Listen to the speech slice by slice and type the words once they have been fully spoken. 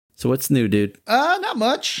So what's new, dude? Not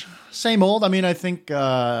much. Same old. I mean, I think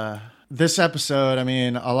this episode, I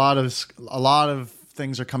mean, a lot of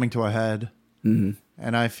things are coming to a head. Mm-hmm.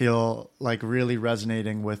 And I feel like really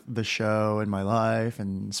resonating with the show in my life,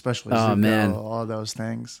 and especially Zuko, man. all those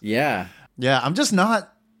things. Yeah. Yeah, I'm just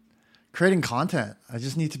not creating content. I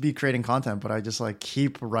just need to be creating content, but I just like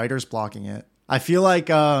keep writer's blocking it. I feel like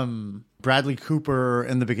Bradley Cooper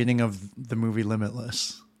in the beginning of the movie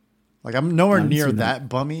Limitless. Like I'm nowhere near that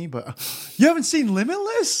bummy, but you haven't seen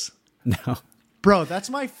Limitless? No. Bro, that's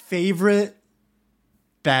my favorite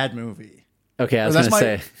bad movie. Okay, I was going to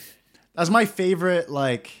say. That's my favorite,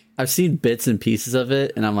 like... I've seen bits and pieces of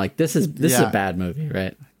it, and I'm like, this is a bad movie,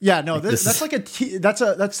 right? Yeah, no, that's like a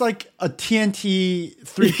TNT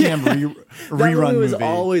 3 p.m. rerun movie. It was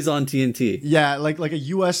always on TNT. Yeah, like a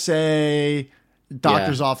USA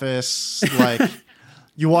doctor's office. Like,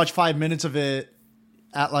 you watch 5 minutes of it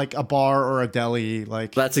at like a bar or a deli.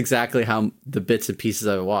 Like that's exactly how the bits and pieces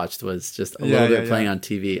I watched was just a little bit playing on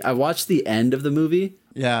TV. I watched the end of the movie.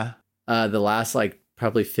 Yeah. The last like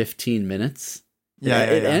probably 15 minutes.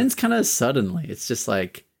 It ends kind of suddenly. It's just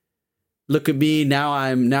like, look at me now.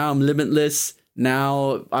 I'm limitless.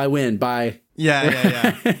 Now I win. Bye.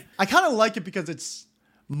 Yeah. I kind of like it because it's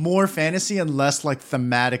more fantasy and less like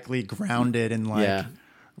thematically grounded in like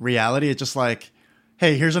reality. It's just like,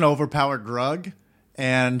 hey, here's an overpowered drug,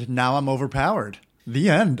 and now I'm overpowered. The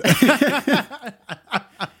end.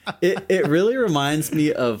 It really reminds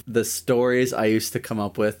me of the stories I used to come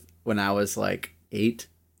up with when I was like 8.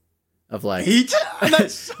 Of like 8?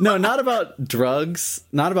 No, not about drugs.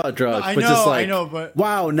 Not about drugs. I but know, just like, I know, but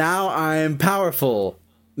wow, now I'm powerful.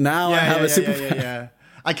 Now I have a superpower. Yeah.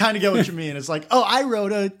 I kind of get what you mean. It's like, oh, I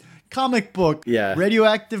wrote a comic book. Yeah.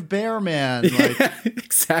 Radioactive Bear Man. Like,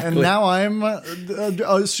 exactly. And now I'm a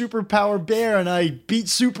superpower bear, and I beat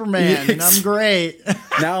Superman, and I'm great.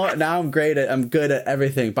 now I'm great. I'm good at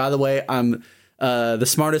everything. By the way, I'm the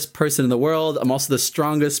smartest person in the world. I'm also the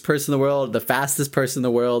strongest person in the world, the fastest person in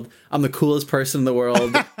the world. I'm the coolest person in the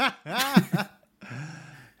world.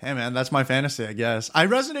 Hey, man, that's my fantasy, I guess. I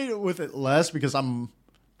resonate with it less because I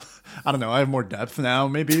don't know, I have more depth now,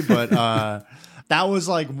 maybe, but that was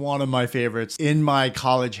like one of my favorites in my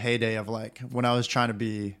college heyday of like when I was trying to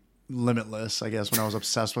be limitless, I guess, when I was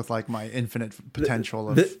obsessed with like my infinite potential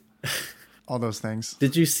of all those things.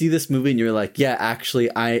 Did you see this movie and you were like, yeah, actually,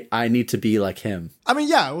 I need to be like him? I mean,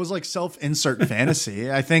 yeah, it was like self-insert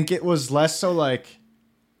fantasy. I think it was less so like,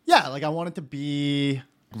 yeah, like I wanted to be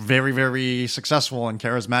very, very successful and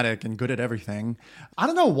charismatic and good at everything. I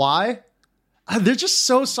don't know why. There's just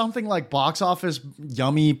something like box office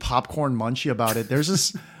yummy popcorn munchy about it. There's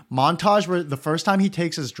this montage where the first time he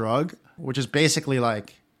takes his drug, which is basically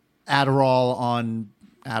like Adderall on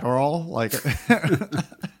Adderall, like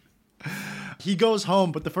he goes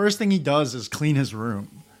home, but the first thing he does is clean his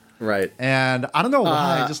room. Right. And I don't know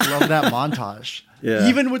why, I just love that montage. Yeah.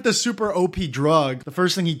 Even with the super OP drug, the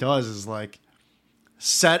first thing he does is like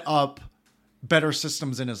set up better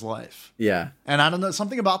systems in his life. Yeah. And I don't know,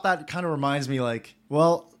 something about that kind of reminds me like,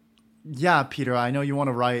 well, yeah, Peter, I know you want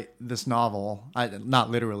to write this novel.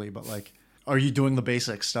 Not literally, but like, are you doing the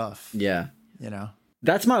basic stuff? Yeah. You know?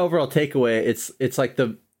 That's my overall takeaway. It's like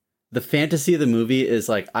the fantasy of the movie is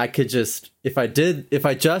like, I could just, if I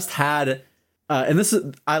just had, and this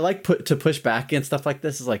is, I like to push back and stuff like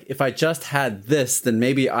this is like, if I just had this, then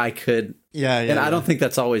maybe I could. Yeah. And I don't think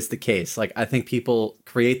that's always the case. Like, I think people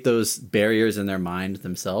create those barriers in their mind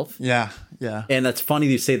themselves. Yeah. And that's funny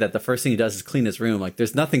you say that the first thing he does is clean his room. Like,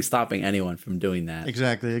 there's nothing stopping anyone from doing that.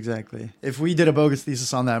 Exactly. If we did a bogus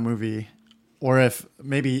thesis on that movie, or if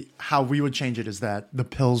maybe how we would change it is that the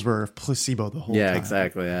pills were placebo the whole time. Yeah,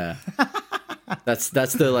 exactly. Yeah. That's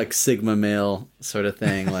the like Sigma male sort of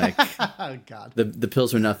thing. Like, oh God, the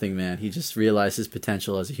pills were nothing, man. He just realized his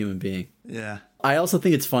potential as a human being. Yeah. I also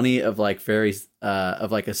think it's funny of like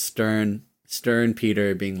of like a stern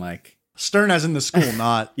Peter being like stern as in the school,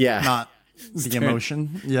 not not the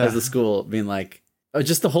emotion. Yeah, as the school being like,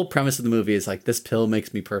 just the whole premise of the movie is like, this pill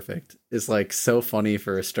makes me perfect. Is like so funny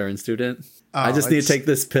for a stern student. I just need to take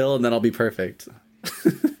this pill and then I'll be perfect.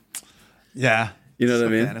 Yeah, you know what I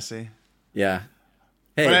mean? Fantasy. Yeah.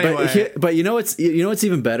 Hey, but anyway, but you know what's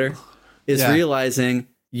even better is realizing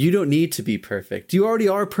you don't need to be perfect. You already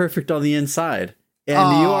are perfect on the inside,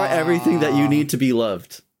 and you are everything that you need to be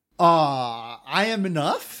loved. I am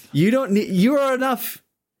enough. You are enough.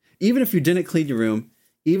 Even if you didn't clean your room,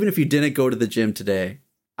 even if you didn't go to the gym today,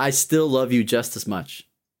 I still love you just as much.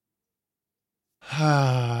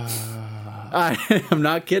 I'm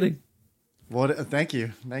not kidding. Thank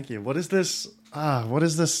you. What is this? What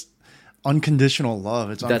is this unconditional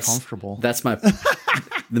love? It's uncomfortable. That's my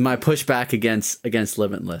my pushback against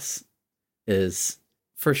Limitless is,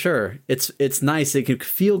 for sure, it's nice. It can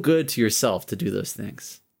feel good to yourself to do those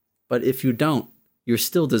things. But if you don't, you're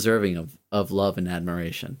still deserving of love and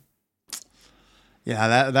admiration.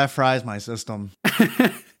 Yeah, that fries my system.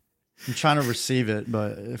 I'm trying to receive it,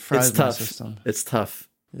 but it fries my system. It's tough.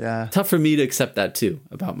 Yeah. Tough for me to accept that too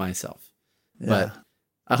about myself. Yeah. But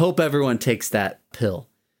I hope everyone takes that pill.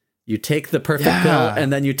 You take the perfect pill,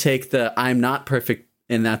 and then you take the I'm not perfect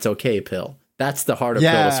and that's okay pill. That's the harder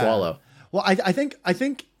pill to swallow. Well, I think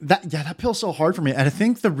that pill's so hard for me. And I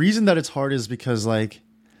think the reason that it's hard is because like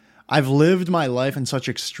I've lived my life in such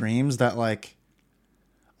extremes that like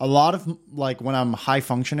a lot of like when I'm high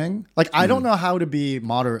functioning, like I don't know how to be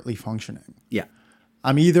moderately functioning. Yeah.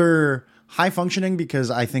 I'm either high functioning because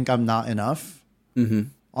I think I'm not enough,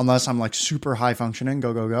 unless I'm like super high functioning,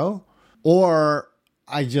 go, or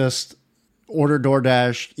I just order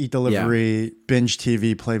DoorDash, eat delivery, binge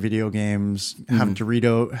TV, play video games, have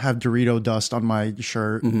Dorito dust on my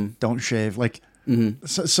shirt, don't shave. Like,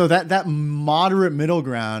 so that moderate middle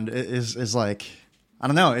ground is like, I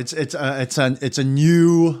don't know. It's a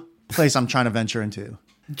new place I'm trying to venture into.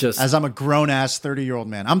 Just as I'm a grown ass 30-year-old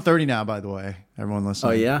man. I'm 30 now, by the way. Everyone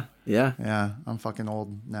listening. Oh yeah. I'm fucking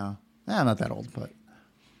old now. I'm not that old, but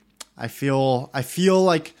I feel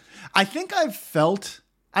like I think I've felt.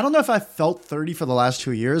 I don't know if I felt 30 for the last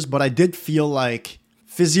 2 years, but I did feel like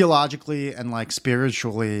physiologically and like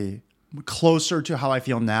spiritually closer to how I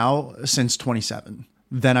feel now since 27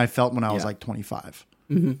 than I felt when I was like 25.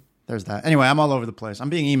 There's that. Anyway, I'm all over the place. I'm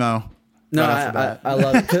being emo. No, I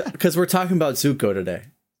love it because we're talking about Zuko today.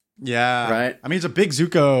 Yeah. Right? I mean, it's a big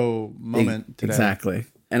Zuko moment today. Exactly.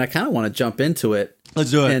 And I kind of want to jump into it.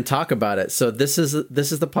 Let's do it. And talk about it. So this is the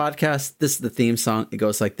podcast. This is the theme song. It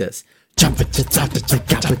goes like this.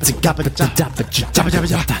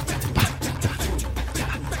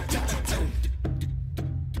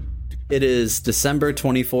 It is December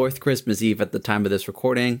 24th, Christmas Eve at the time of this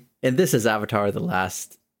recording. And this is Avatar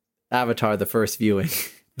the first viewing.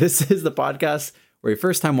 This is the podcast where a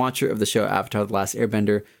first-time watcher of the show Avatar The Last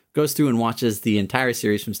Airbender goes through and watches the entire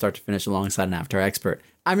series from start to finish alongside an Avatar expert.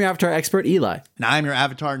 I'm your Avatar expert, Eli. And I'm your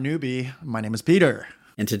Avatar newbie. My name is Peter.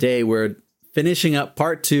 And today we're finishing up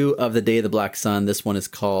part 2 of The Day of the Black Sun. This one is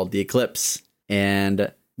called The Eclipse.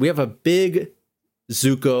 And we have a big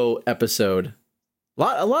Zuko episode.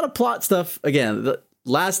 A lot of plot stuff. Again, the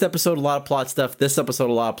last episode, a lot of plot stuff. This episode,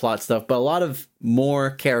 a lot of plot stuff. But a lot of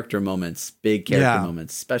more character moments. Big character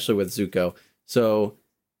moments, especially with Zuko. So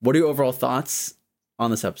what are your overall thoughts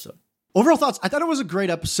on this episode? Overall thoughts, I thought it was a great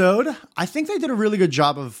episode. I think they did a really good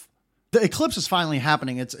job of... The eclipse is finally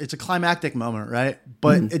happening. It's a climactic moment, right?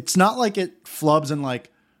 But it's not like it flubs and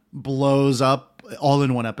like blows up all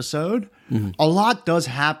in one episode. A lot does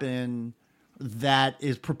happen that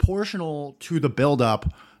is proportional to the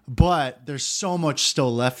buildup, but there's so much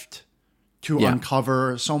still left to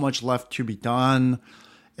uncover, so much left to be done.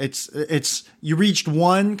 It's you reached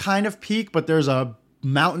one kind of peak, but there's a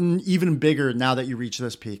mountain even bigger now that you reach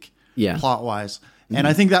this peak, plot wise. And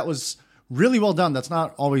I think that was really well done. That's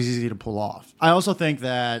not always easy to pull off. I also think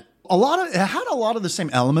that it had a lot of the same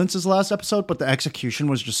elements as the last episode, but the execution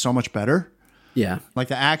was just so much better. Yeah. Like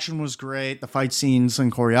the action was great. The fight scenes and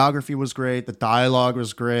choreography was great. The dialogue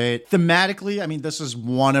was great. Thematically, I mean, this is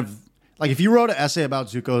one of, like, if you wrote an essay about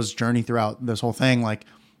Zuko's journey throughout this whole thing, like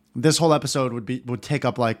this whole episode would take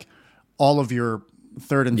up like all of your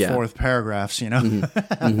third and fourth paragraphs, you know?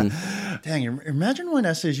 Dang, imagine when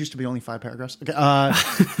essays used to be only 5 paragraphs. Okay.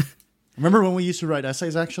 Remember when we used to write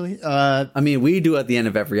essays, actually? I mean, we do at the end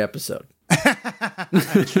of every episode.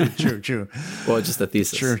 True. Well, just a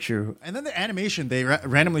thesis. True. And then the animation, they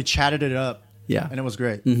randomly chatted it up. Yeah. And it was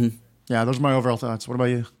great. Yeah, those are my overall thoughts. What about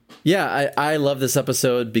you? Yeah, I love this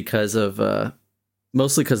episode because of,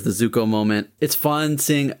 mostly because the Zuko moment. It's fun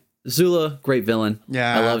seeing Zula, great villain.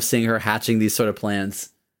 Yeah. I love seeing her hatching these sort of plans.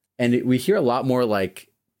 And we hear a lot more like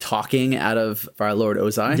talking out of Fire Lord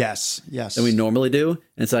Ozai. Yes. Than we normally do. And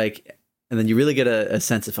it's like, and then you really get a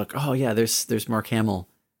sense of like, oh yeah, there's Mark Hamill.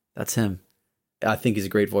 That's him. I think he's a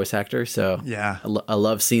great voice actor. So yeah, I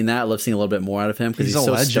love seeing that. I love seeing a little bit more out of him because he's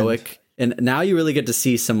so legend. stoic. And now you really get to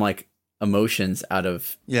see some like emotions out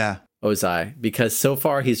of Ozai, because so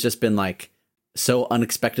far he's just been like so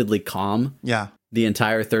unexpectedly calm. Yeah. The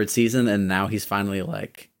entire 3rd season. And now he's finally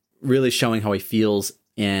like really showing how he feels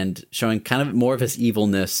and showing kind of more of his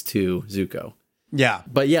evilness to Zuko. Yeah.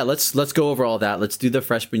 But yeah, let's go over all that. Let's do the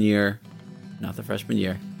freshman year. Not the freshman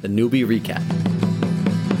year. The newbie recap.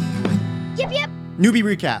 Yep. Newbie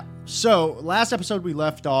recap. So last episode we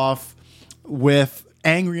left off with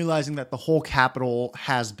Aang realizing that the whole capital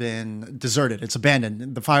has been deserted. It's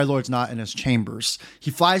abandoned. The Fire Lord's not in his chambers. He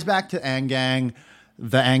flies back to Aang,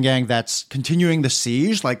 the Aang that's continuing the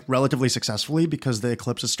siege, like relatively successfully because the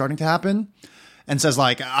eclipse is starting to happen, and says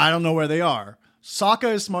like, I don't know where they are.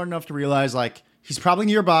 Sokka is smart enough to realize like he's probably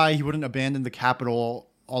nearby. He wouldn't abandon the capital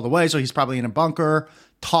all the way, so he's probably in a bunker.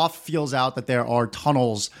 Toph feels out that there are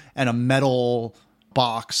tunnels and a metal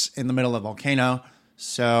box in the middle of the volcano.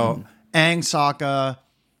 So Aang, Sokka,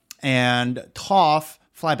 and Toph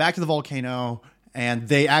fly back to the volcano, and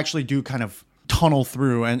they actually do kind of tunnel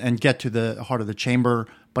through and get to the heart of the chamber.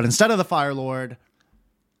 But instead of the Fire Lord,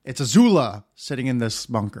 it's Azula sitting in this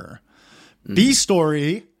bunker. B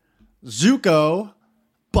story, Zuko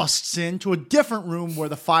busts into a different room where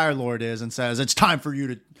the Fire Lord is and says, it's time for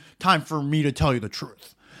me to tell you the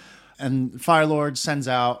truth. And Fire Lord sends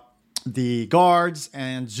out the guards,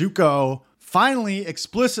 and Zuko finally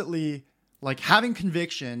explicitly, like having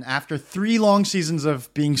conviction after 3 long seasons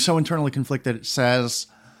of being so internally conflicted, says,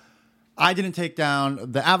 I didn't take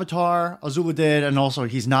down the Avatar, Azula did, and also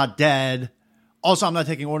he's not dead. Also, I'm not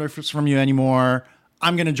taking orders from you anymore.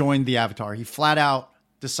 I'm going to join the Avatar. He flat out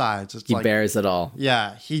decides. He bears it all.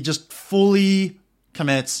 Yeah, he just fully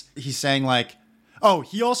commits. He's saying like, oh,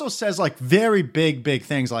 he also says like very big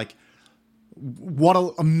things like, what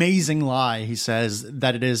an amazing lie, he says,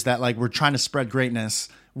 that it is that like we're trying to spread greatness.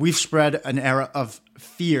 We've spread an era of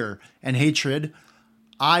fear and hatred.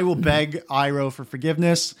 I will beg Iroh for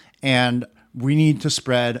forgiveness, and we need to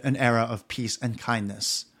spread an era of peace and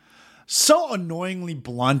kindness. So annoyingly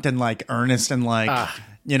blunt and like earnest and like,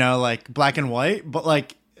 you know, like black and white. But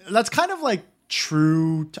like, that's kind of like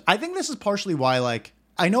true. I think this is partially why like,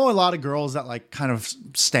 I know a lot of girls that like kind of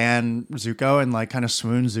stan Zuko and like kind of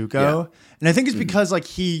swoon Zuko. Yeah. And I think it's because like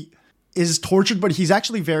he is tortured, but he's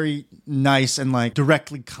actually very nice and like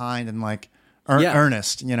directly kind and like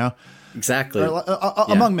earnest, you know? Exactly.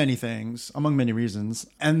 Among many things, among many reasons.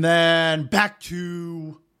 And then back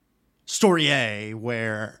to story A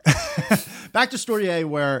where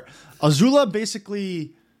Azula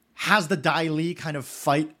basically has the Dai Li kind of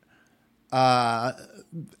fight the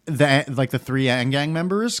 3 Aang Gang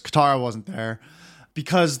members. Katara wasn't there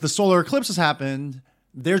because the solar eclipse has happened.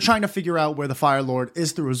 They're trying to figure out where the Fire Lord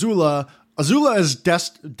is through Azula. Azula is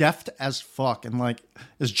deft as fuck and like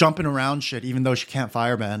is jumping around shit even though she can't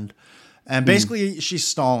firebend. And basically she's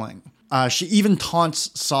stalling. She even taunts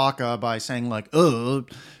Sokka by saying like, "Oh,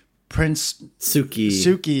 Prince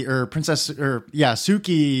Suki or Princess or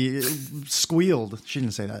Suki squealed." She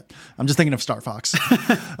didn't say that. I'm just thinking of Star Fox.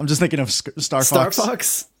 I'm just thinking of Star Fox. Star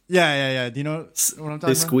Fox? Yeah. Do you know what I'm talking about?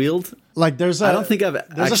 They squealed? Like there's I don't think I've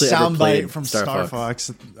actually a ever played soundbite from Star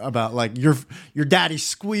Fox about like your daddy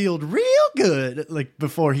squealed real good like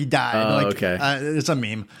before he died. Oh, like, okay. It's a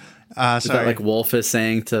meme. Is that like Wolf is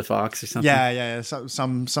saying to Fox or something? Yeah.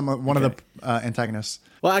 One of the antagonists.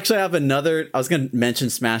 Well, actually, I have another. I was going to mention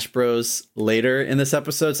Smash Bros. Later in this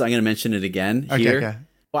episode, so I'm going to mention it again here. Okay.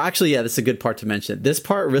 Well, actually, yeah, this is a good part to mention. This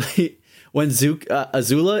part really, when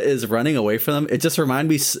Azula is running away from them, it just reminds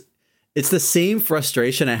me. It's the same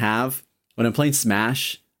frustration I have when I'm playing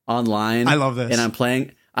Smash online. I love this, and I'm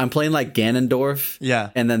playing like Ganondorf.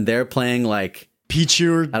 Yeah, and then they're playing like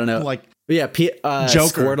Pichu. I don't know, like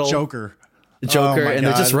Squirtle. Joker, and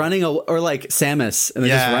they're just running or like Samus, and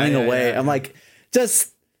they're just running away. I'm like,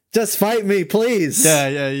 just fight me, please.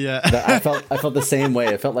 Yeah. I felt the same way.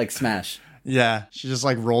 It felt like Smash. Yeah, she's just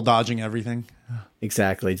like roll dodging everything.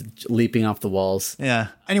 Exactly, leaping off the walls. Yeah.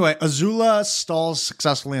 Anyway, Azula stalls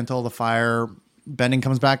successfully until the fire bending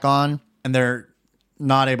comes back on, and they're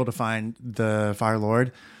not able to find the Fire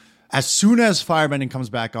Lord. As soon as firebending comes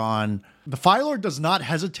back on, the Fire Lord does not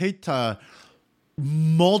hesitate to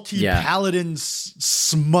multi-paladin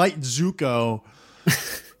smite Zuko.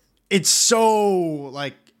 It's so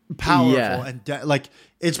like powerful and like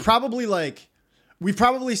it's probably like we've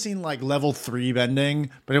probably seen like level 3 bending,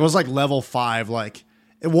 but it was like level 5. Like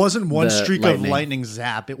it wasn't one streak of lightning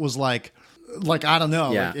zap. It was like I don't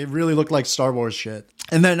know. Yeah. Like, it really looked like Star Wars shit.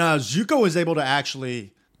 And then Zuko was able to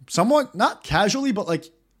actually somewhat not casually, but like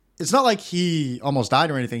it's not like he almost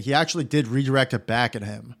died or anything. He actually did redirect it back at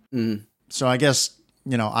him. So I guess,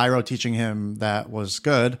 you know, Iroh teaching him that was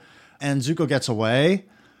good. And Zuko gets away.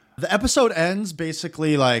 The episode ends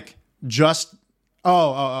basically like just...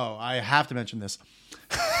 Oh, I have to mention this.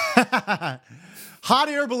 Hot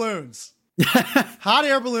air balloons. Hot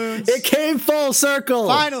air balloons. It came full circle.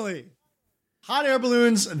 Finally. Hot air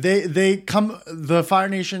balloons. They come... The Fire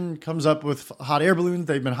Nation comes up with hot air balloons.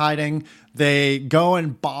 They've been hiding. They go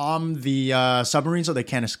and bomb the submarine so they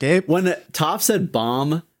can't escape. When Toph said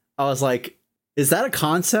bomb, I was like, Is that a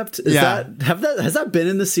concept? Has that been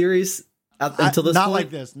in the series until this not point? Like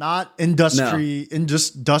this, not industrial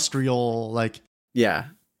like. Yeah,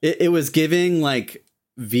 it was giving like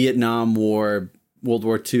Vietnam War, World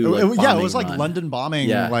War II. Like, it was like London bombing,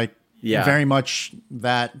 very much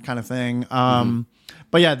that kind of thing.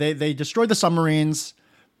 But yeah, they destroyed the submarines.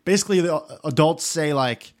 Basically, the adults say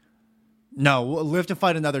like, "No, we'll live to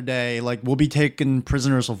fight another day. Like, we'll be taken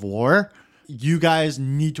prisoners of war. You guys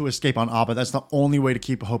need to escape on Appa. That's the only way to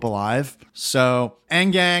keep hope alive." So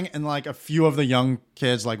Aang Gang and like a few of the young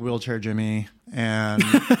kids, like Wheelchair Jimmy and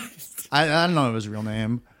I don't know his real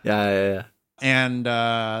name. Yeah. And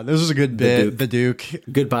this was a good bit. The Duke.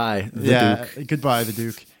 Goodbye. Duke. Goodbye, the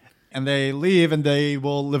Duke. And they leave, and they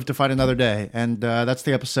will live to fight another day. And that's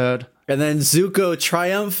the episode. And then Zuko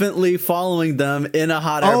triumphantly following them in a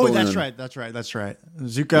hot air balloon. That's right.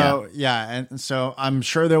 Zuko, and so I'm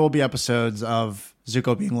sure there will be episodes of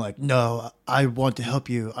Zuko being like, "No, I want to help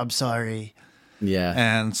you. I'm sorry." Yeah.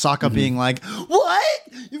 And Sokka being like, "What?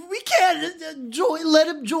 We can't let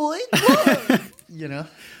him join." You know.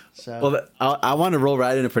 So. Well, I want to roll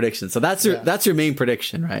right into prediction. So that's your main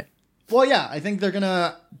prediction, right? Well, yeah, I think they're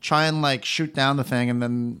gonna try and like shoot down the thing and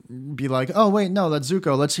then be like, "Oh wait, no, that's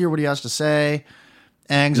Zuko. Let's hear what he has to say."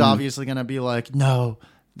 Aang's obviously gonna be like, "No,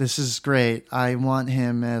 this is great. I want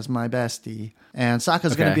him as my bestie." And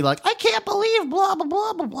Sokka's gonna be like, "I can't believe blah blah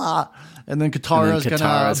blah blah blah." And then Katara's gonna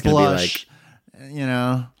blush, be like, you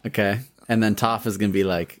know. Okay, and then Toph is gonna be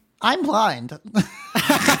like, "I'm blind."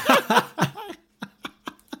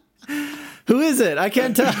 Who is it? I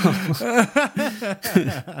can't tell.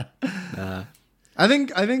 I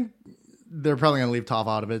think they're probably gonna leave Toph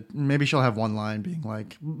out of it. Maybe she'll have one line being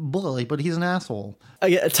like, "Bully, but he's an asshole."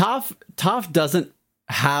 Toph doesn't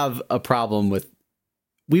have a problem with.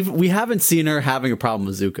 We haven't seen her having a problem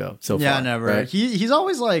with Zuko so far. Yeah, never. Right? He's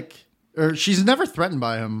always like, or she's never threatened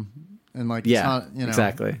by him, and like, it's not, you know,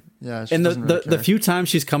 exactly. Yeah, and the few times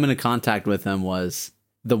she's come into contact with him was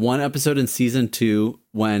the one episode in season 2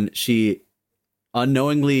 when she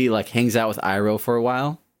unknowingly like hangs out with Iroh for a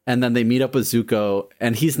while, and then they meet up with Zuko,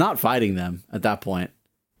 and he's not fighting them at that point,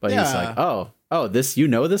 but he's like, oh, this, you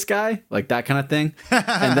know, this guy, like that kind of thing.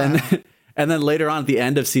 and then later on at the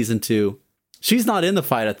end of season 2, she's not in the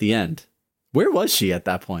fight at the end. Where was she at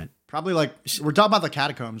that point? Probably like, we're talking about the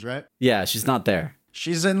catacombs, right? Yeah, she's not there.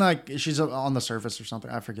 She's in like, she's on the surface or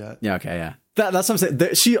something. I forget. Yeah. Okay. Yeah. That's what I'm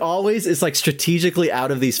saying. She always is like strategically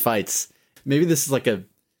out of these fights. Maybe this is like a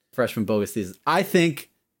freshman bogus season. I think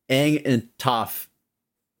Aang and Toph,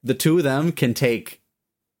 the two of them can take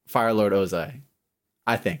Fire Lord Ozai.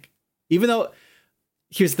 I think. Even though,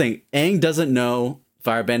 here's the thing, Aang doesn't know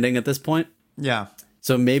firebending at this point. Yeah.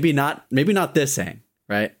 So maybe not this Aang,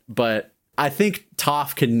 right? But I think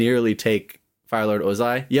Toph can nearly take Fire Lord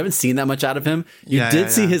Ozai. You haven't seen that much out of him. You did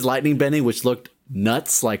see his lightning bending, which looked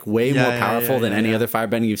nuts, like way more powerful than any other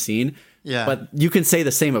firebending you've seen. Yeah. But you can say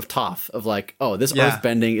the same of Toph, of like, oh, this earth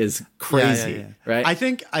bending is crazy, right? I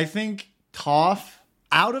think Toph,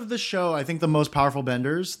 out of the show, I think the most powerful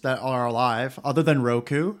benders that are alive, other than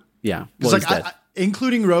Roku. Yeah. Well, like,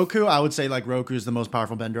 including Roku, I would say like Roku is the most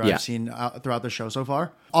powerful bender I've seen throughout the show so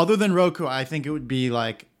far. Other than Roku, I think it would be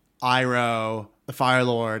like Iroh, the Fire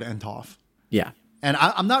Lord, and Toph. Yeah. And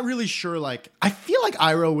I'm not really sure, like, I feel like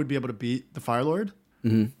Iroh would be able to beat the Fire Lord.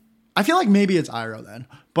 Mm-hmm. I feel like maybe it's Iroh then.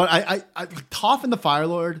 But I Toph and the Fire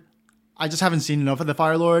Lord, I just haven't seen enough of the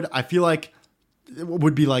Fire Lord. I feel like it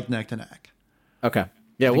would be like neck to neck. Okay.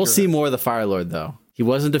 Yeah, we'll see more of the Fire Lord, though. He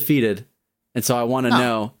wasn't defeated. And so I want to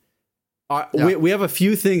know. We have a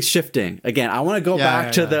few things shifting. Again, I want to go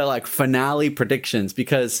back to the like finale predictions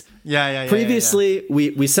because previously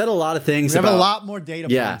we said a lot of things. We have a lot more data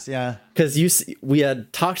points. Yeah. Because we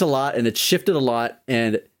had talked a lot and it shifted a lot.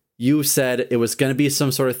 And you said it was going to be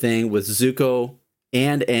some sort of thing with Zuko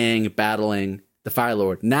and Aang battling the Fire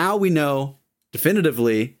Lord. Now we know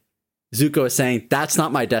definitively Zuko is saying, that's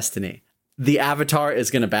not my destiny. The Avatar is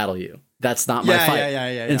going to battle you. That's not my fight.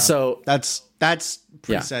 And so that's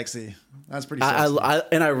pretty sexy. That's pretty sexy.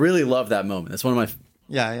 I really love that moment. It's one of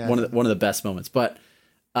my one of the best moments. But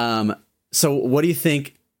so what do you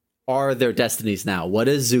think are their destinies now? What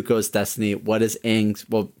is Zuko's destiny? What is Aang's?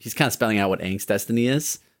 Well, he's kind of spelling out what Aang's destiny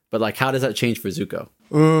is, but like, how does that change for Zuko?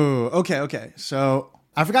 Ooh, okay. So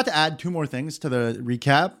I forgot to add 2 more things to the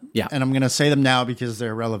recap. Yeah. And I'm going to say them now because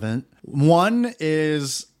they're relevant. One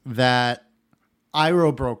is that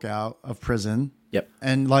Iroh broke out of prison. Yep.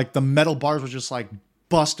 And like the metal bars were just like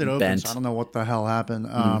busted open. Bent. So I don't know what the hell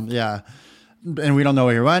happened. Yeah. And we don't know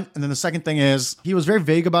where he went. And then the second thing is he was very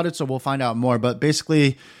vague about it. So we'll find out more. But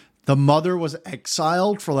basically the mother was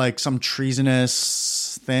exiled for like some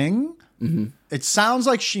treasonous thing. It sounds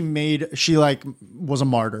like she like was a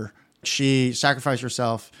martyr. She sacrificed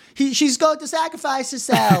herself. She's going to sacrifice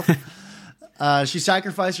herself. She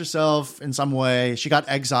sacrificed herself in some way. She got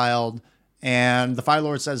exiled. And the Fire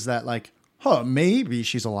Lord says that, like, maybe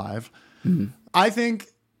she's alive. I think,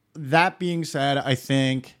 that being said, I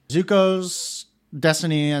think Zuko's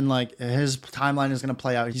destiny and, like, his timeline is going to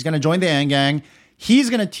play out. He's going to join the Aang gang. He's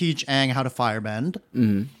going to teach Aang how to firebend.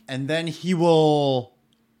 And then he will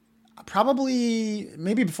probably,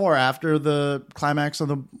 maybe before or after the climax of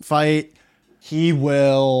the fight, he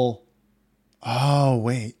will... Oh,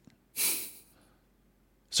 wait.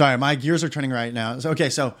 Sorry, my gears are turning right now.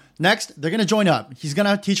 So next, they're going to join up. He's going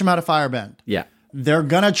to teach him how to firebend. Yeah. They're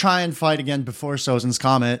going to try and fight again before Sozin's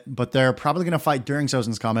Comet, but they're probably going to fight during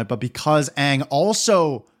Sozin's Comet. But because Aang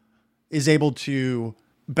also is able to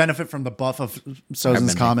benefit from the buff of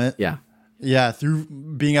Sozin's Comet. Yeah. Yeah, through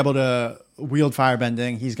being able to wield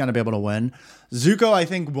firebending, he's going to be able to win. Zuko, I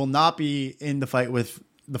think, will not be in the fight with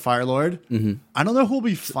the Fire Lord. I don't know who will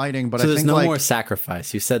be fighting, but I think there's no more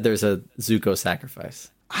sacrifice. You said there's a Zuko sacrifice.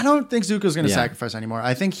 I don't think Zuko's going to sacrifice anymore.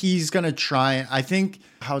 I think he's going to try. I think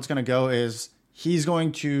how it's going to go is he's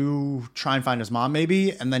going to try and find his mom,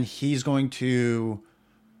 maybe, and then he's going to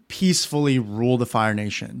peacefully rule the Fire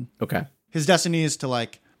Nation. Okay. His destiny is to,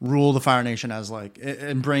 like, rule the Fire Nation as, like,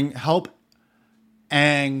 and help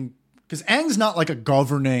Aang, because Aang's not like a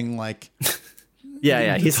governing, like,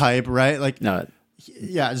 he's type, right? Like, no,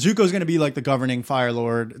 Zuko's going to be like the governing Fire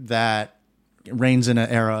Lord that reigns in an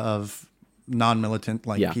era of non-militant,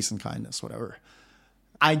 like, peace and kindness, whatever.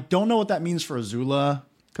 I don't know what that means for Azula,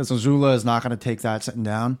 because Azula is not going to take that sitting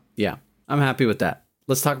down. Yeah, I'm happy with that.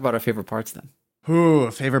 Let's talk about our favorite parts then. Ooh,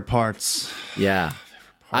 favorite parts. Yeah.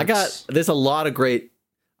 There's a lot of great,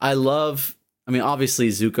 obviously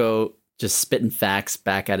Zuko just spitting facts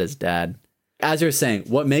back at his dad. As you're saying,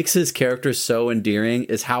 what makes his character so endearing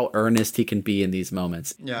is how earnest he can be in these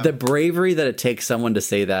moments. Yeah. The bravery that it takes someone to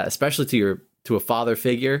say that, especially to a father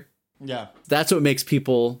figure. Yeah. That's what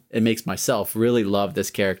makes myself really love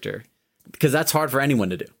this character, because that's hard for anyone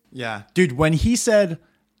to do. Yeah. Dude, when he said,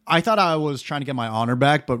 I thought I was trying to get my honor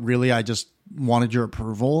back, but really I just wanted your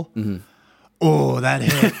approval. Oh, that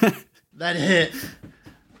hit. That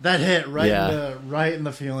hit right in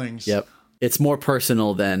the feelings. Yep. It's more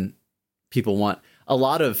personal than people want. A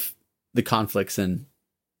lot of the conflicts in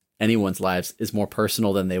anyone's lives is more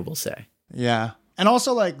personal than they will say. Yeah. And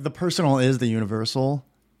also, like, the personal is the universal.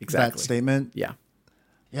 Exactly. That statement. Yeah.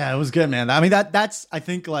 Yeah, it was good, man. I mean, that's, I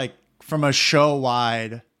think, like, from a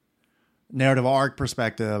show-wide narrative arc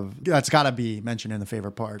perspective, that's got to be mentioned in the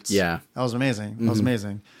favorite parts. Yeah. That was amazing. That was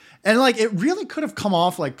amazing. And, like, it really could have come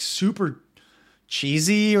off, like, super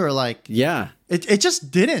cheesy or, like... Yeah. It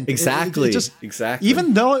just didn't. Exactly. Exactly.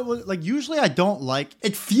 Even though it was, like, usually I don't like...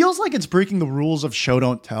 It feels like it's breaking the rules of show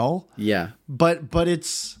don't tell. Yeah. But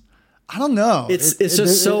it's... I don't know. It's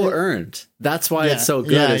just so earned. That's why it's so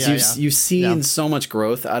good. You've seen so much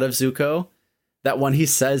growth out of Zuko that when he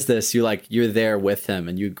says this, you're there with him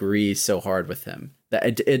and you agree so hard with him.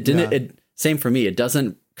 That it didn't. Same for me. It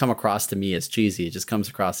doesn't come across to me as cheesy. It just comes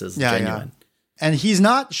across as genuine. And he's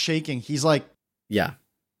not shaking. He's like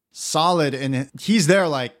solid, and he's there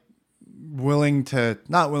like not willing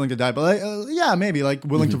to die, but like, maybe like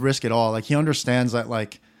willing to risk it all. Like he understands that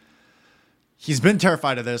like. He's been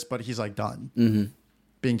terrified of this, but he's like done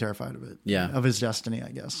being terrified of it. Yeah. Of his destiny, I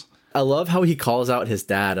guess. I love how he calls out his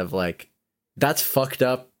dad of like, that's fucked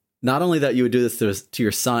up. Not only that you would do this to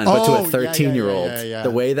your son, but to a 13-year-old.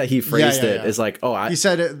 The way that he phrased it is like, he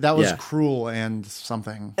said that was cruel and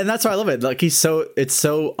something. And that's why I love it. Like it's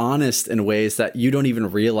so honest in ways that you don't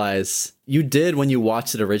even realize you did when you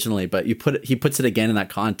watched it originally, but he puts it again in that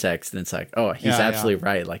context. And it's like, oh, he's absolutely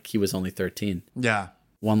right. Like he was only 13. Yeah.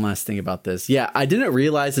 One last thing about this. Yeah, I didn't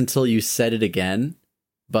realize until you said it again,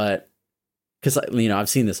 but because, I've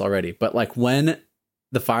seen this already, but like when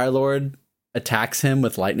the Fire Lord attacks him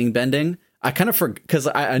with lightning bending, I kind of because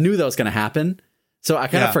I knew that was going to happen. So I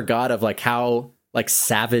kind of forgot of like how like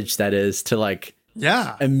savage that is to like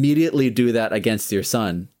immediately do that against your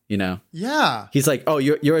son, Yeah. He's like, oh,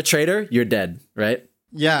 you're a traitor. You're dead. Right.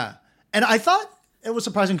 Yeah. And I thought it was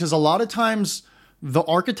surprising because a lot of times the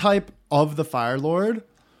archetype of the Fire Lord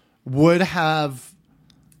would have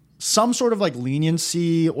some sort of like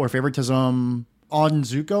leniency or favoritism on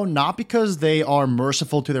Zuko, not because they are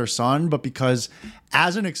merciful to their son, but because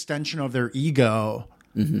as an extension of their ego,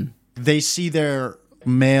 they see their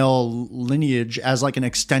male lineage as like an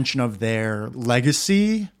extension of their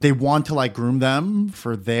legacy. They want to like groom them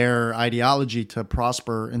for their ideology to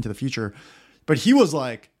prosper into the future. But he was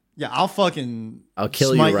like, Yeah, I'll kill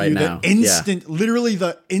you smite right now. The instant, literally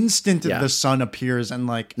the instant Yeah. the sun appears, and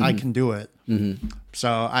like I can do it. So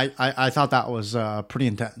I thought that was pretty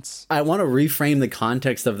intense. I want to reframe the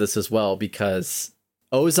context of this as well, because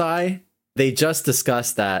Ozai, they just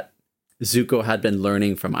discussed that Zuko had been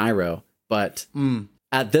learning from Iroh, but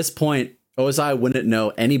at this point, Ozai wouldn't know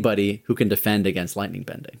anybody who can defend against lightning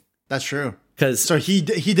bending. That's true. So he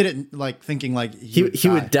did it like thinking like he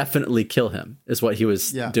would definitely kill him, is what he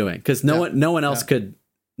was doing, because no one else could.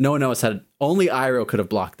 No one else had. Only Iroh could have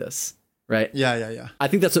blocked this, right? Yeah. I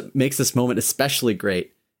think that's what makes this moment especially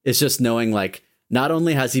great. Is just knowing, like, not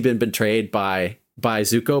only has he been betrayed by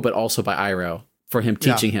Zuko, but also by Iroh for him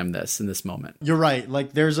teaching him this in this moment. You're right.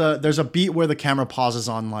 Like there's a beat where the camera pauses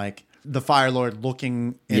on like the Fire Lord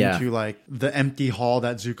looking into like the empty hall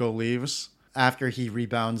that Zuko leaves after he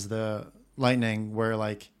rebounds the lightning, where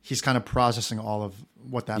like he's kind of processing all of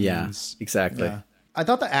what that means. Exactly. Yeah. I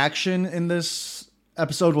thought the action in this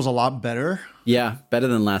episode was a lot better. Yeah, better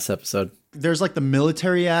than last episode. There's like the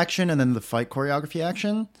military action and then the fight choreography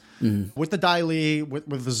action. With the Dai Li,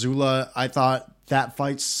 with the Zula, I thought that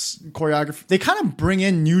fight's choreography, they kind of bring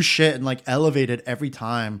in new shit and like elevate it every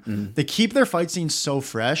time. They keep their fight scenes so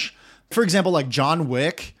fresh. For example, like John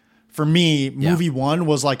Wick, for me, movie 1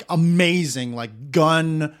 was like amazing, like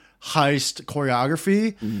gun heist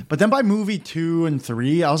choreography. But then by movie 2 and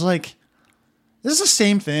 3, I was like, this is the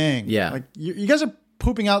same thing. Yeah. Like you guys are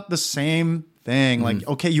pooping out the same thing. Like,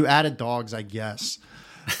 okay, you added dogs, I guess.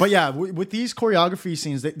 But yeah, with these choreography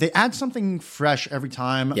scenes, they add something fresh every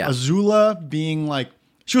time. Yeah. Azula being like,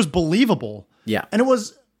 she was believable. Yeah. And it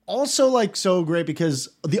was also like so great because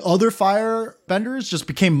the other fire benders just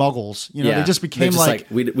became muggles. You know, they just became like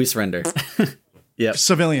we surrender. Yeah.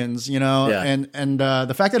 Civilians, you know, and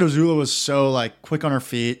the fact that Azula was so like quick on her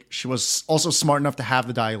feet, she was also smart enough to have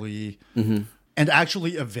the Dai Li and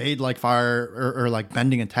actually evade like fire or like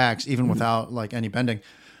bending attacks even without like any bending.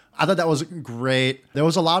 I thought that was great. There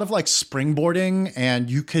was a lot of like springboarding,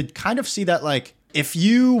 and you could kind of see that like if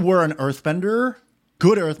you were an earthbender,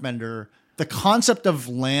 good earthbender, the concept of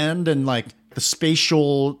land and like the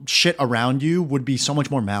spatial shit around you would be so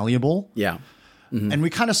much more malleable. Yeah. And we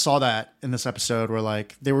kind of saw that in this episode where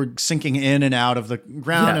like they were sinking in and out of the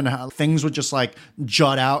ground and how things would just like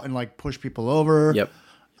jut out and like push people over. Yep.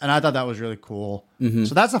 And I thought that was really cool.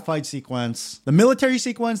 So that's a fight sequence. The military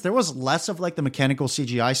sequence, there was less of like the mechanical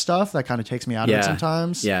CGI stuff that kind of takes me out of it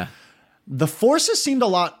sometimes. Yeah. The forces seemed a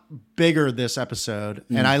lot bigger this episode.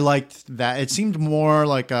 And I liked that. It seemed more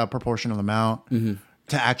like a proportional amount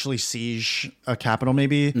to actually siege a capital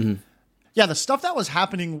maybe. Yeah, the stuff that was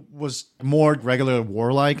happening was more regular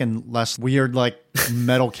warlike and less weird, like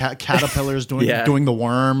metal caterpillars doing the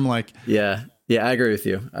worm. Like, yeah, I agree with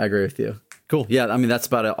you. Cool. Yeah, I mean that's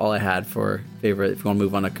about all I had for favorite. If you want to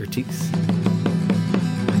move on to critiques,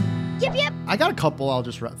 Yep. I got a couple. I'll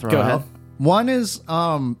just throw Go out. ahead. One is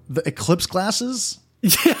the Eclipse glasses.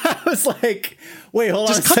 Yeah, I was like, wait, hold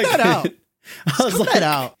on, Just cut that out. Cut that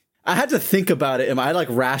out. I had to think about it, and I like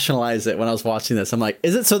rationalize it when I was watching this. I'm like,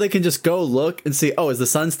 is it so they can just go look and see? Oh, is the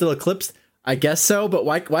sun still eclipsed? I guess so, but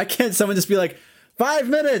why can't someone just be like, 5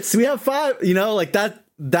 minutes? We have 5. You know, like that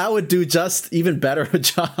would do just even better a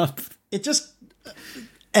job. It just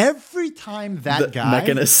every time that guy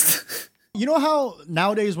mechanist. You know how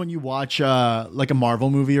nowadays when you watch like a Marvel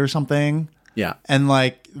movie or something, and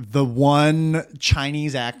like the one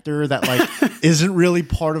Chinese actor that like isn't really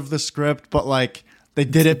part of the script, but like they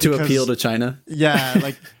did it to appeal to China. Yeah,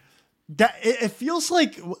 like that. It feels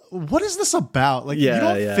like, what is this about? Like you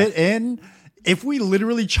don't fit in. If we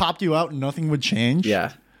literally chopped you out, nothing would change.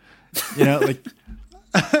 Yeah, you know, like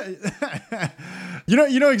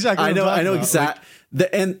you know exactly. I know about. exactly.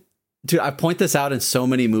 And dude, I point this out in so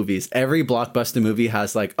many movies. Every blockbuster movie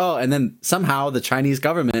has like, oh, and then somehow the Chinese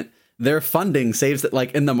government, their funding saves that.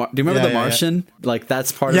 Like in do you remember The Martian? Yeah. Like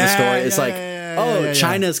that's part of the story. It's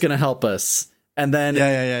China's gonna help us. And then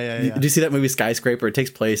do you see that movie Skyscraper? It takes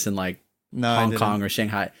place in like Hong Kong or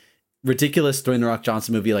Shanghai. Ridiculous Dwayne The Rock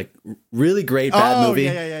Johnson movie, like really great bad movie.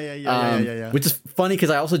 Which is funny because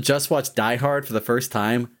I also just watched Die Hard for the first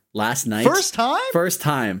time last night. First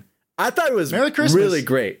time. I thought it was really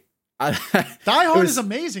great. Die Hard is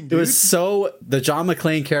amazing, dude. It was so, the John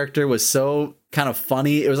McClane character was so kind of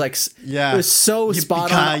funny. It was like, it was so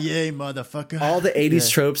spot on. Motherfucker. All the 80s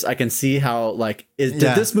tropes, I can see how, like, did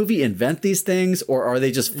this movie invent these things, or are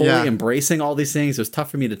they just fully embracing all these things? It was tough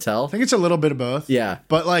for me to tell. I think it's a little bit of both. Yeah.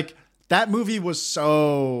 But, like, that movie was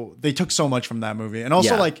they took so much from that movie. And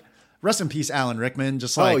also, like, rest in peace, Alan Rickman.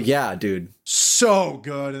 Just like, oh, yeah, dude. So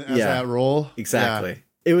good as that role. Exactly. Yeah.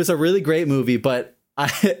 It was a really great movie, but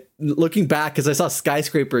I looking back, because I saw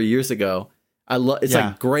Skyscraper years ago. It's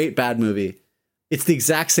like great bad movie. It's the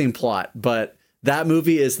exact same plot, but that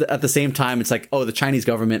movie is at the same time. It's like, oh, the Chinese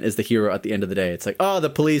government is the hero at the end of the day. It's like, oh, the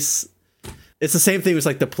police. It's the same thing. It's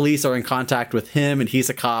like the police are in contact with him, and he's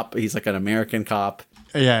a cop. He's like an American cop.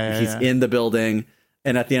 He's in the building,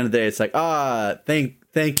 and at the end of the day, it's like,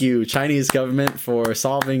 thank you, Chinese government, for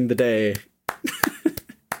solving the day.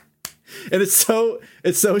 And it's so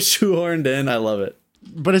shoehorned in. I love it.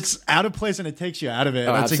 But it's out of place and it takes you out of it.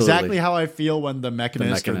 Oh, That's absolutely. exactly how I feel when the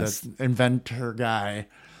mechanist or the inventor guy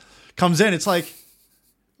comes in. It's like,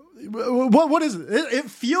 what is it?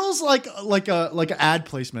 It feels like an ad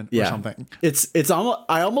placement or something. It's almost.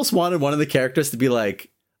 I almost wanted one of the characters to be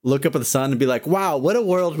like, look up at the sun and be like, wow, what a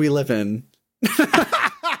world we live in.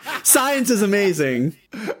 Science is amazing.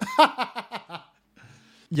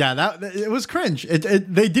 Yeah, it was cringe.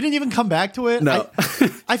 They didn't even come back to it. No.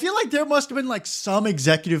 I feel like there must have been like some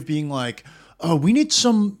executive being like, "Oh, we need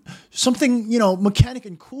something, mechanic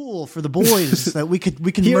and cool for the boys that we can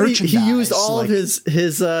merchandise." He used all of his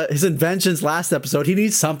inventions last episode. He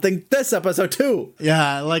needs something this episode too.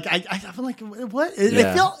 Yeah, like I'm like, what?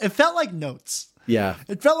 It felt like notes. Yeah,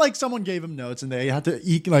 it felt like someone gave him notes and they had to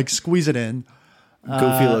squeeze it in.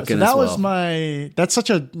 Goofy looking. So that was that's such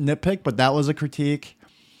a nitpick, but that was a critique.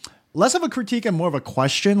 Less of a critique and more of a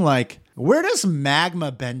question, like, where does magma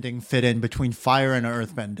bending fit in between fire and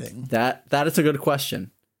earth bending? That is a good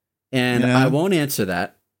question. And I won't answer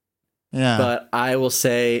that. Yeah. But I will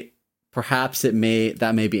say perhaps that may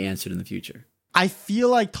be answered in the future. I feel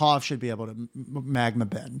like Toph should be able to magma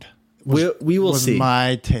bend. We will see. Was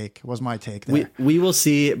my take there. We will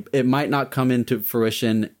see. It might not come into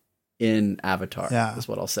fruition in Avatar. Yeah. Is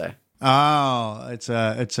what I'll say. Oh, it's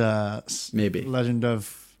a maybe Legend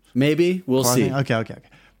of Maybe we'll see. Okay.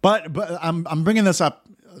 But I'm bringing this up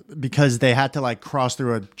because they had to like cross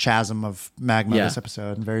through a chasm of magma this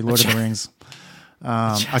episode. And very Lord of the Rings.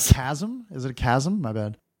 A chasm? Is it a chasm? My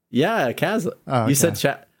bad. Yeah, a chasm. Oh, okay. You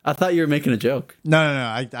said I thought you were making a joke. No.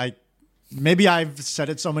 I maybe I've said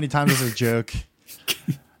it so many times as a joke.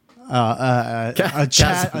 A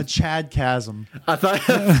Chad chasm. I thought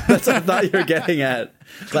that's what I thought you were getting at.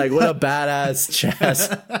 Like, what a badass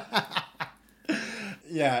chest.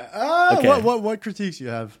 Yeah. Okay. What critiques you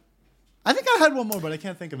have? I think I had one more, but I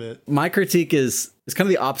can't think of it. My critique is kind of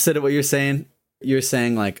the opposite of what you're saying. You're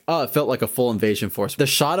saying like, oh, it felt like a full invasion force. The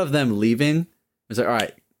shot of them leaving was like, all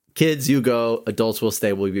right, kids, you go. Adults will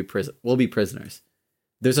stay. We'll be prisoners.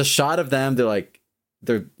 There's a shot of them.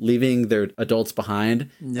 They're leaving their adults behind,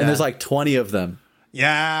 and there's like 20 of them.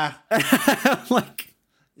 Yeah. Like,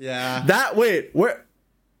 yeah. Where?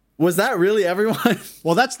 Was that really everyone?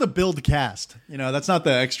 Well, that's the build cast. That's not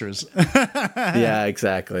the extras. Yeah,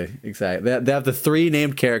 exactly. They have the 3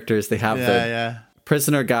 named characters. They have the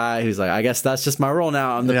prisoner guy who's like, I guess that's just my role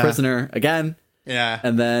now. I'm the prisoner again. Yeah.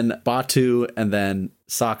 And then Batu, and then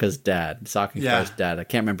Sokka's dad. Sokka's dad. I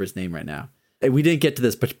can't remember his name right now. We didn't get to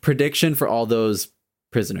this, but prediction for all those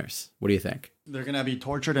prisoners. What do you think? They're going to be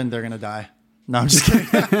tortured and they're going to die. No, I'm just kidding.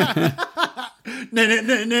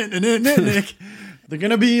 Nick. They're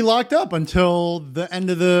going to be locked up until the end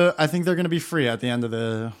of I think they're going to be free at the end of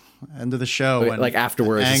the show. Wait, like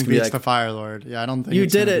afterwards. Aang beats the Fire Lord. Yeah, I don't think you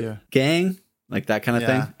did it, gang. Like that kind of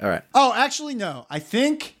thing. All right. Oh, actually, no. I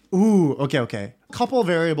think. Ooh, okay. A couple of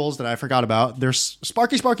variables that I forgot about. There's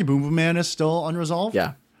Sparky Boom Boom Man is still unresolved.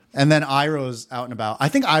 Yeah. And then Iroh's out and about. I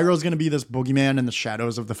think Iroh's going to be this boogeyman in the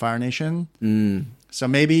shadows of the Fire Nation. So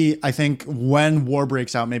maybe, I think when war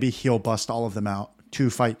breaks out, maybe he'll bust all of them out to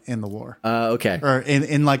fight in the war. Okay. Or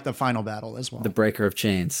in like the final battle as well. The breaker of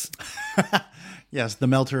chains. Yes, the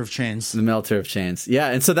melter of chains. The melter of chains. Yeah,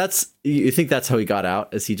 and so you think that's how he got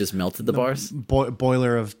out, as he just melted the bars?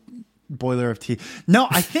 Boiler of tea. No,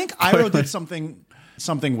 I think Iroh did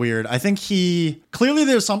something weird. I think clearly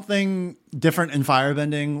there's something different in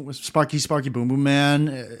firebending. With Sparky Boom Boom Man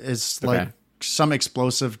is like some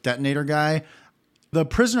explosive detonator guy. The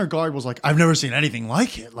prisoner guard was like, I've never seen anything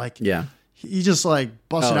like it. Like, he just like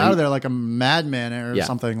busted out of there like a madman or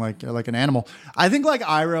something, like an animal. I think like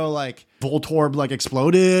Iroh like Voltorb like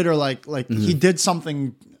exploded or like he did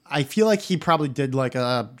something. I feel like he probably did like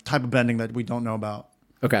a type of bending that we don't know about.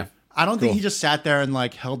 Okay. I don't think he just sat there and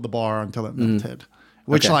like held the bar until it melted,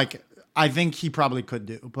 which like I think he probably could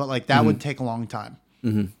do, but like that would take a long time.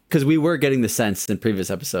 Because we were getting the sense in previous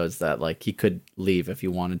episodes that like he could leave if he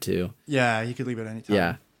wanted to. Yeah, he could leave at any time.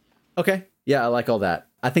 Yeah. Okay. Yeah, I like all that.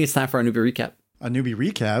 I think it's time for our newbie recap. A newbie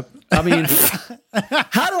recap? I mean,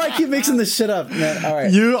 how do I keep mixing this shit up, man? All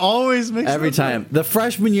right. You always mix every time. The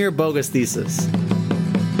freshman year bogus thesis.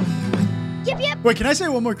 Yay! Wait, can I say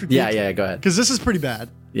one more critique? Yeah, go ahead. Because this is pretty bad.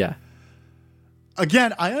 Yeah.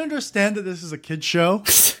 Again, I understand that this is a kid's show,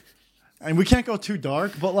 and we can't go too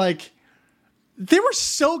dark, but like, they were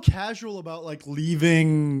so casual about like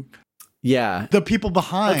leaving the people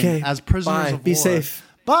behind as prisoners of war. Be safe.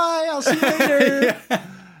 Bye, I'll see you later.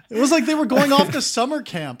 It was like they were going off to summer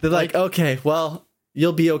camp. They're like, okay, well,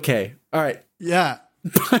 you'll be okay. All right. Yeah.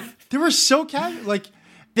 They were so casual. Like,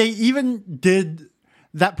 they even did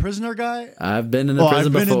that prisoner guy. I've been in the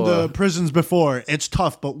prison before. I've been in the prisons before. It's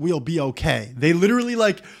tough, but we'll be okay. They literally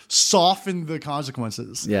like softened the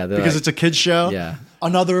consequences. Yeah. Because it's a kid's show. Yeah.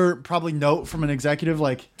 Another probably note from an executive,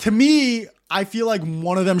 like, to me, I feel like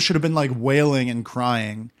one of them should have been like wailing and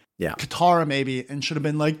crying. Yeah. Katara maybe, and should have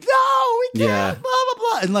been like, no, we can't, blah, blah,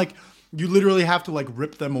 blah. And like, you literally have to like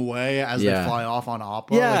rip them away as they fly off on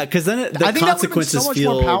ATLA. Yeah, because then I think consequences that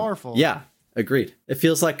feel so much more powerful. Yeah, agreed. It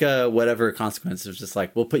feels like whatever consequences is just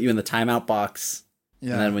like, we'll put you in the timeout box,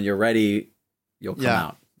 and then when you're ready, you'll come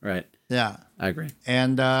out. Right. Yeah. I agree.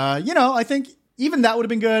 And, I think even that would have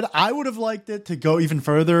been good. I would have liked it to go even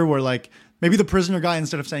further where like maybe the prisoner guy,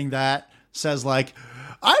 instead of saying that, says like,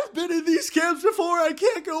 I've been in these camps before. I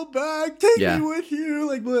can't go back. Take me with you.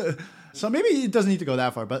 Like, bleh. So maybe it doesn't need to go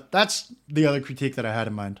that far, but that's the other critique that I had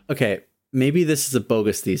in mind. Okay, maybe this is a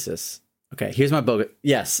bogus thesis. Okay, here's my bogus.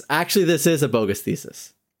 Yes, actually, this is a bogus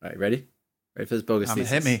thesis. All right, ready? Ready for this bogus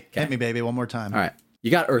thesis? Hit me. Okay. Hit me, baby, one more time. All right.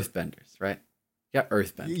 You got earthbenders, right? You got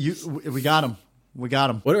earthbenders. We got them. We got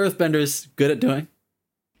them. What are earthbenders good at doing?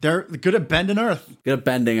 They're good at bending earth. Good at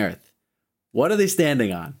bending earth. What are they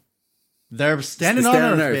standing on? They're standing on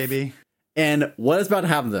earth, baby. And what is about to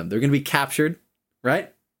happen to them? They're going to be captured,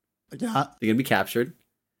 right? Yeah. They're going to be captured.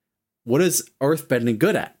 What is earthbending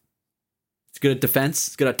good at? It's good at defense.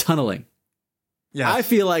 It's good at tunneling. Yeah. I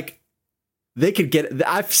feel like they could get...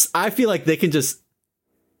 I feel like they can just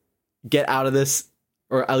get out of this,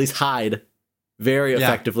 or at least hide very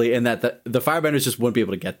effectively, and that the firebenders just wouldn't be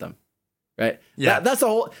able to get them. Right? Yeah. That's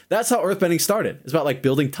how earthbending started. It's about like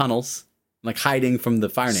building tunnels, like hiding from the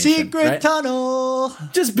Fire Nation. Secret tunnel!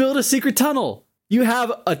 Just build a secret tunnel. You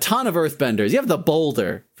have a ton of earthbenders. You have the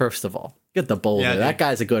boulder, first of all. Get the boulder. Yeah, that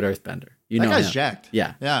guy's a good earthbender. You know that guy's him. Jacked.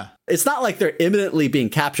 Yeah. Yeah. It's not like they're imminently being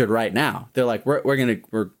captured right now. They're like,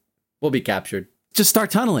 we'll be captured. Just start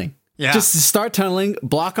tunneling. Yeah. Just start tunneling,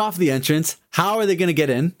 block off the entrance. How are they going to get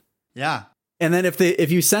in? Yeah. And then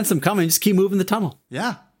if you sense them coming, just keep moving the tunnel.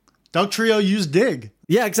 Yeah. Doug Trio used dig.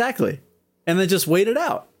 Yeah, exactly. And then just wait it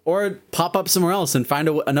out. Or pop up somewhere else and find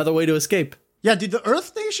another way to escape. Yeah, dude, the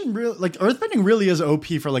Earth Nation earthbending really is OP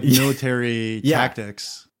for like military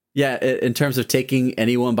tactics. Yeah, in terms of taking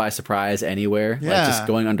anyone by surprise anywhere, like just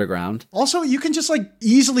going underground. Also, you can just like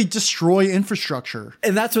easily destroy infrastructure.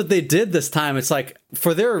 And that's what they did this time. It's like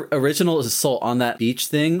for their original assault on that beach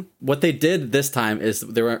thing, what they did this time is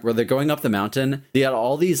they're going up the mountain. They had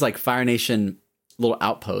all these like Fire Nation little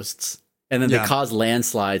outposts, and then they caused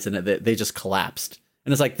landslides, and they just collapsed.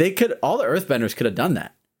 And it's like all the earthbenders could have done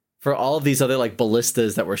that for all of these other like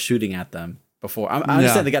ballistas that were shooting at them before. I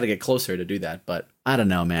understand they got to get closer to do that, but I don't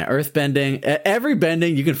know, man. Earthbending, every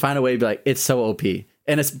bending, you can find a way to be like, it's so OP.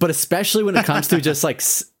 But especially when it comes to just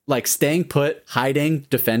like staying put, hiding,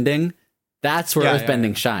 defending, that's where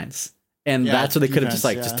earthbending shines. And that's where they could have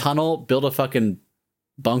just tunnel, build a fucking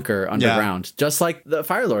bunker underground, just like the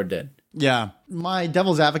Fire Lord did. Yeah. My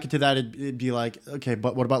devil's advocate to that, it'd be like, okay,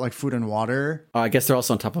 but what about like food and water? I guess they're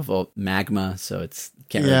also on top of a magma, so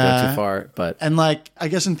can't really go too far. But and like, I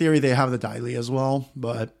guess in theory they have the Daily as well,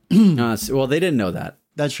 but well, they didn't know that.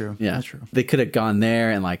 That's true. Yeah, that's true. They could have gone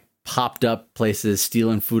there and like popped up places,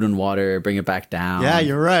 stealing food and water, bring it back down. Yeah,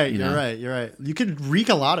 you're right. You're right. You could wreak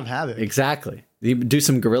a lot of havoc. Exactly. You do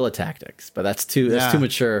some guerrilla tactics, but that's too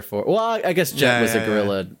mature for. Well, I guess Jet was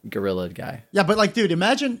a guerrilla guy. Yeah, but like, dude,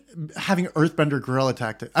 imagine having Earthbender guerrilla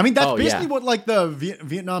tactic. I mean, that's basically what like the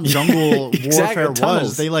Vietnam jungle warfare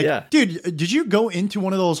was. They like, dude, did you go into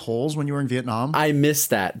one of those holes when you were in Vietnam? I missed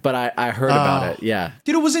that, but I heard about it. Yeah,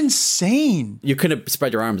 dude, it was insane. You couldn't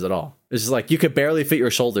spread your arms at all. It's just like you could barely fit your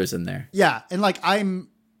shoulders in there. Yeah, and like I'm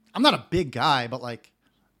not a big guy, but like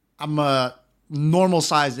I'm a normal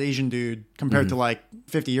sized Asian dude compared to like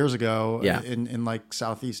 50 years ago in like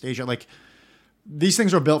Southeast Asia. Like these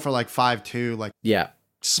things were built for like 5'2", like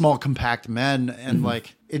small compact men. And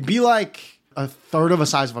like, it'd be like a third of a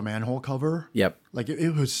size of a manhole cover. Yep. Like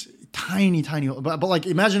it was tiny, but like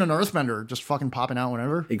imagine an earthbender just fucking popping out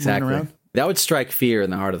whenever. Exactly. That would strike fear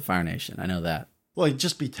in the heart of the Fire Nation. I know that. Well, it'd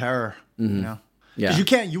just be terror, you know? Yeah.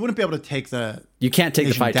 You wouldn't be able to take the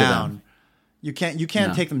fight down. to them. You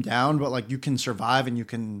can't take them down, but like you can survive and you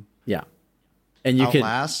can And you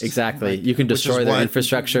outlast. you can destroy their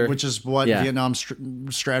infrastructure. Which is what Vietnam's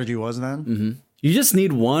strategy was then. Mm-hmm. You just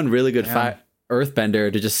need one really good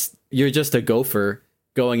earthbender you're just a gopher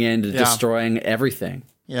going in to destroying everything.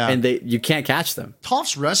 Yeah. And you can't catch them.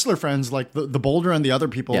 Toph's wrestler friends, like the Boulder and the other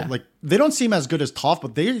people, like they don't seem as good as Toph,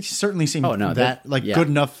 but they certainly seem good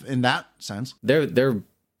enough in that sense. They're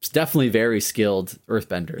definitely very skilled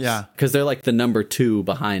earthbenders. Yeah. Because they're like the number 2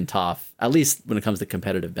 behind Toph, at least when it comes to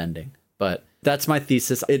competitive bending. But that's my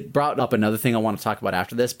thesis. It brought up another thing I want to talk about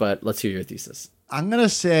after this, but let's hear your thesis. I'm going to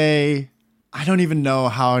say, I don't even know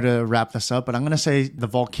how to wrap this up, but I'm going to say the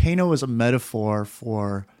volcano is a metaphor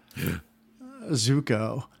for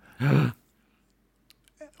Zuko.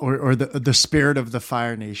 or the spirit of the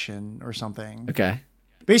Fire Nation or something. Okay.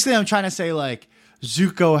 Basically, I'm trying to say like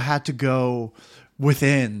Zuko had to go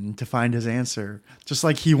within to find his answer, just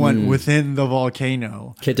like he went within the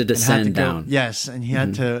volcano. He had to descend down. Yes, and he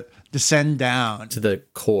had to descend down to the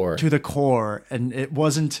core. And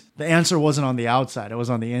the answer wasn't on the outside; it was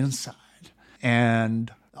on the inside.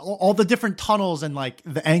 And all the different tunnels and like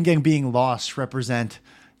the Aang being lost represent,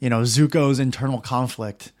 Zuko's internal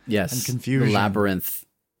conflict. Yes, and confusion. The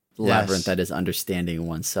labyrinth that is understanding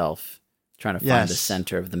oneself, trying to find the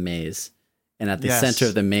center of the maze. And at the center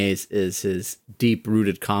of the maze is his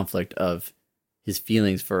deep-rooted conflict of his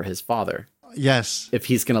feelings for his father. Yes. If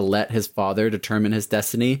he's going to let his father determine his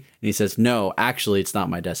destiny, and he says, no, actually, it's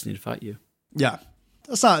not my destiny to fight you. Yeah.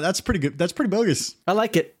 That's pretty good. That's pretty bogus. I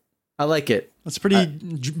like it. That's pretty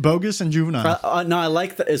bogus and juvenile. No, I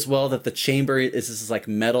like as well that the chamber is this like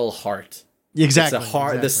metal heart. Exactly.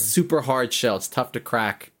 It's this super hard shell. It's tough to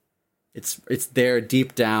crack. It's there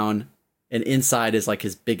deep down, and inside is like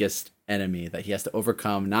his biggest enemy that he has to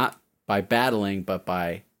overcome, not by battling, but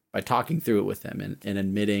by talking through it with him and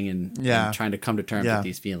admitting and trying to come to terms with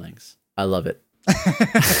these feelings. I love it.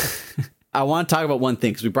 I want to talk about one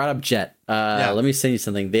thing because we brought up Jet. Let me send you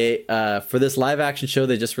something. They for this live action show,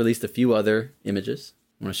 they just released a few other images.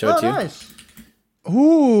 I want to show it to you. Nice.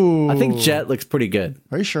 Ooh. I think Jet looks pretty good.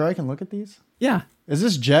 Are you sure I can look at these? Yeah. Is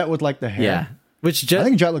this Jet with like the hair? Yeah. I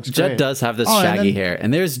think Jet looks great. Jet does have this shaggy hair.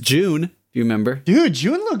 And there's June, if you remember. Dude,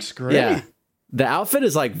 June looks great. Yeah. The outfit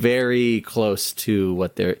is like very close to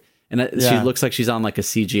what they're... And she looks like she's on like a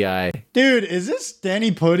CGI. Dude, is this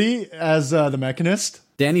Danny Pudi as the Mechanist?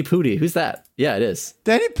 Danny Pudi, who's that? Yeah, it is.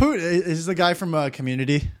 Danny Pudi is the guy from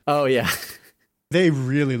Community. Oh, yeah. They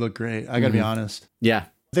really look great. I gotta be honest. Yeah.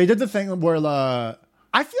 They did the thing where I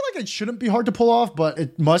feel like it shouldn't be hard to pull off, but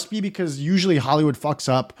it must be because usually Hollywood fucks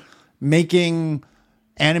up making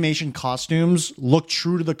animation costumes look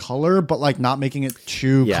true to the color, but like not making it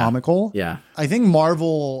too comical. Yeah. I think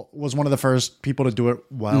Marvel was one of the first people to do it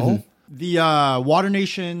well. The Water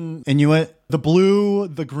Nation Inuit, the blue,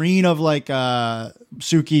 the green of like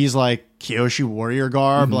Suki's like Kyoshi warrior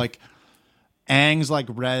garb, like Aang's like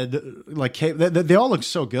red, like they all look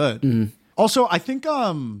so good. Also, I think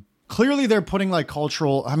clearly they're putting like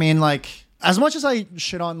cultural, I mean like as much as I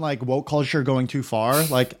shit on like woke culture going too far,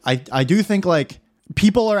 like I do think like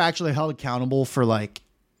people are actually held accountable for like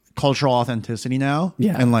cultural authenticity now.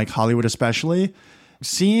 Yeah. And like Hollywood especially.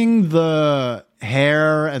 Seeing the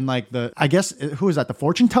hair and like I guess, who is that? The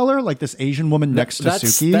fortune teller? Like this Asian woman next to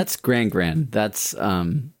Suki? That's Gran. That's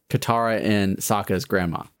Katara and Sokka's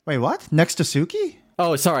grandma. Wait, what? Next to Suki?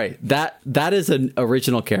 Oh, sorry. That is an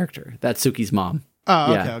original character. That's Suki's mom.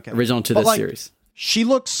 Oh, okay. Original to this series. She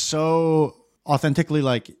looks so authentically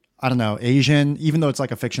like, I don't know, Asian, even though it's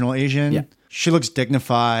like a fictional Asian. Yeah. She looks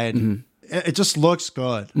dignified. It just looks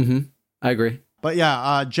good. I agree. But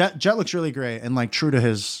yeah, Jet looks really great and like true to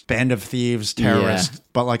his band of thieves, terrorist,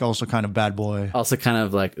 but like also kind of bad boy. Also kind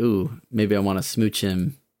of like, ooh, maybe I want to smooch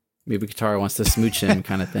him. Maybe Katara wants to smooch him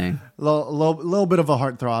kind of thing. Little bit of a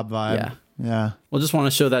heartthrob vibe. Yeah. Well, just want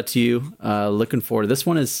to show that to you. Looking forward. This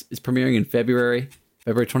one is premiering in February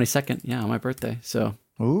 22nd. Yeah, on my birthday. So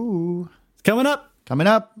ooh, it's coming up,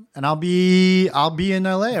 and I'll be in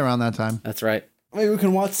LA around that time. That's right. Maybe we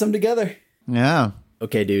can watch some together. Yeah.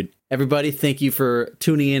 Okay, dude. Everybody, thank you for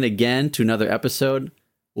tuning in again to another episode.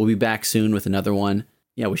 We'll be back soon with another one.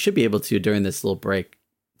 Yeah, we should be able to, during this little break,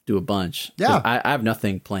 do a bunch. Yeah. I have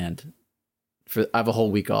nothing planned. I have a whole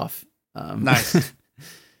week off. Nice. So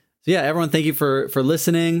yeah, everyone, thank you for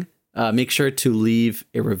listening. Make sure to leave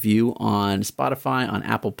a review on Spotify, on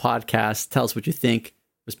Apple Podcasts. Tell us what you think.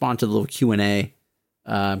 Respond to the little Q&A.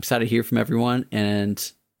 I'm excited to hear from everyone,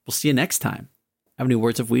 and we'll see you next time. Have any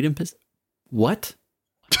words of weed and piss? What?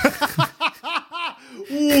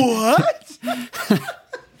 What?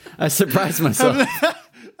 I surprised myself.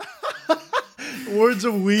 Words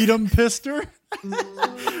of Weedum Pister?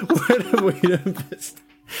 Word of Weedum Pister.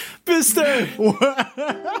 Pister.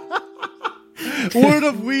 Word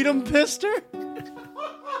of Weedham Pister?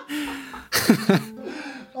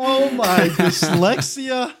 Oh my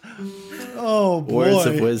dyslexia. Oh boy. Words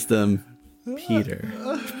of wisdom. Peter.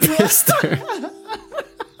 Pister.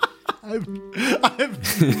 I've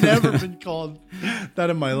never been called that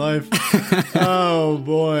in my life. Oh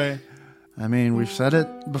boy. I mean, we've said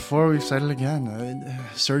it before, we've said it again.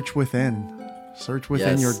 Search within. Search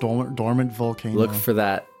within your dormant volcano. Look for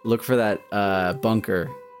that bunker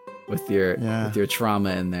with your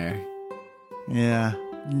trauma in there. Yeah.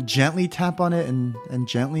 Gently tap on it and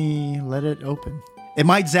gently let it open. It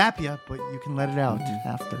might zap you, but you can let it out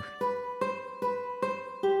after.